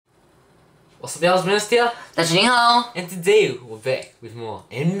What's up, y'all? It's here. 大家好. And today we're back with more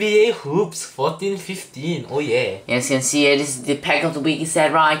NBA Hoops 14-15. Oh yeah. As you can see here, this is the pack of the week. Is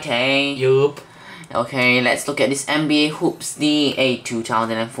that right, eh? Yup. Okay, let's look at this NBA Hoops, the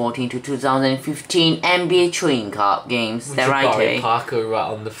 2014 to 2015 NBA Trading Card games. Is that right, eh? Parker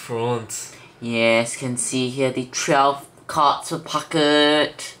right on the front. Yes, you can see here the 12 cards were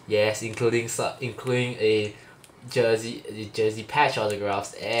pocket. Yes, including a jersey patch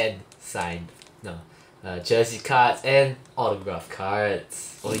autographs and signed jersey cards and autograph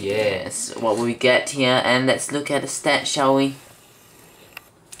cards. Oh yeah. Yes, what will we get here? And let's look at the stats, shall we?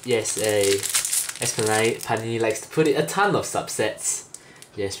 Yes, as Panini likes to put it, a ton of subsets.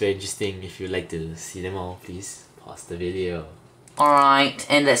 Yes, very interesting. If you'd like to see them all, please pause the video. Alright,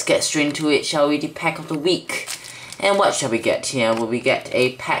 and let's get straight into it, shall we? The pack of the week. And what shall we get here? Will we get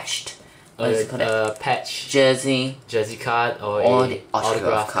a patched patch jersey card or the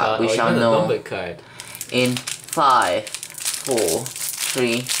autograph card? or We shall even know. A numbered card. In 5, 4,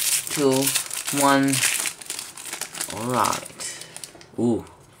 3, 2, 1. Alright. Ooh,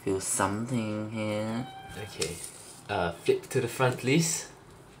 feel something here. Okay. Flip to the front, please.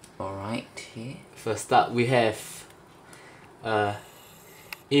 Alright, here. First up, we have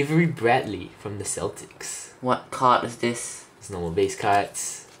Avery Bradley from the Celtics. What card is this? It's normal base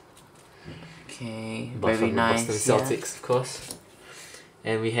cards. Okay, But very from nice. the Boston Celtics, of course.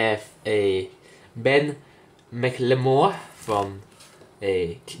 And we have a Ben McLemore from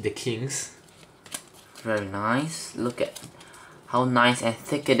the Kings. Very nice. Look at how nice and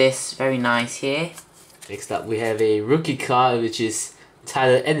thick it is. Very nice here. Next up, we have a rookie card, which is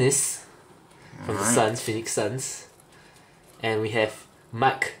Tyler Ennis from the Suns, Phoenix Suns. And we have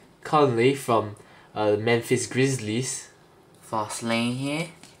Mike Conley from Memphis Grizzlies. Fast lane here.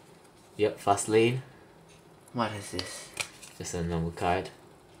 Yep, fast lane. What is this? Just a normal card.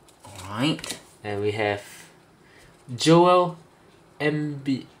 Alright. And we have Joel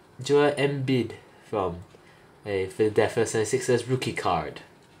Embiid from a Philadelphia 76ers rookie card.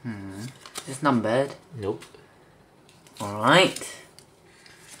 Is this numbered? Nope. Alright.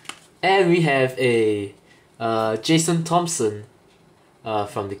 And we have a Jason Thompson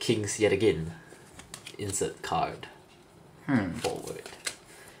from the Kings yet again. Insert card. Forward.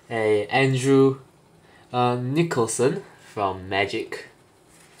 A Andrew Nicholson from Magic.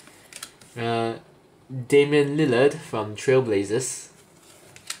 Damian Lillard from Trailblazers.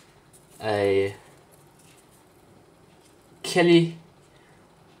 A Kelly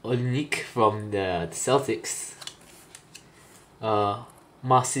Olynyk from the Celtics.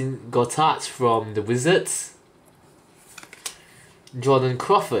 Marcin Gortat from the Wizards. Jordan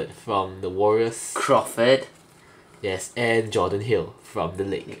Crawford from the Warriors. Crawford. Yes, and Jordan Hill from the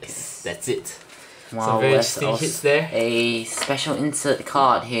Lakers. Yes. That's it. Wow, Some very that's interesting hits there. A special insert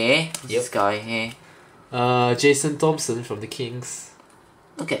card here. This guy here. Jason Thompson from the Kings.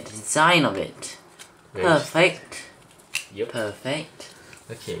 Look at the design of it. Very Perfect. Yep. Perfect.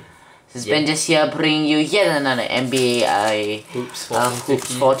 Okay. This has been just here bringing you yet another NBA Hoops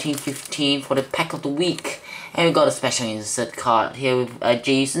Hoops 14-15 for the pack of the week. And we got a special insert card here with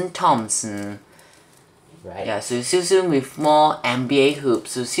Jason Thompson. Right. Yeah, so see you soon with more NBA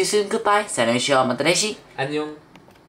hoops. So see you soon. Goodbye. 再见，需要马德雷西。 안녕.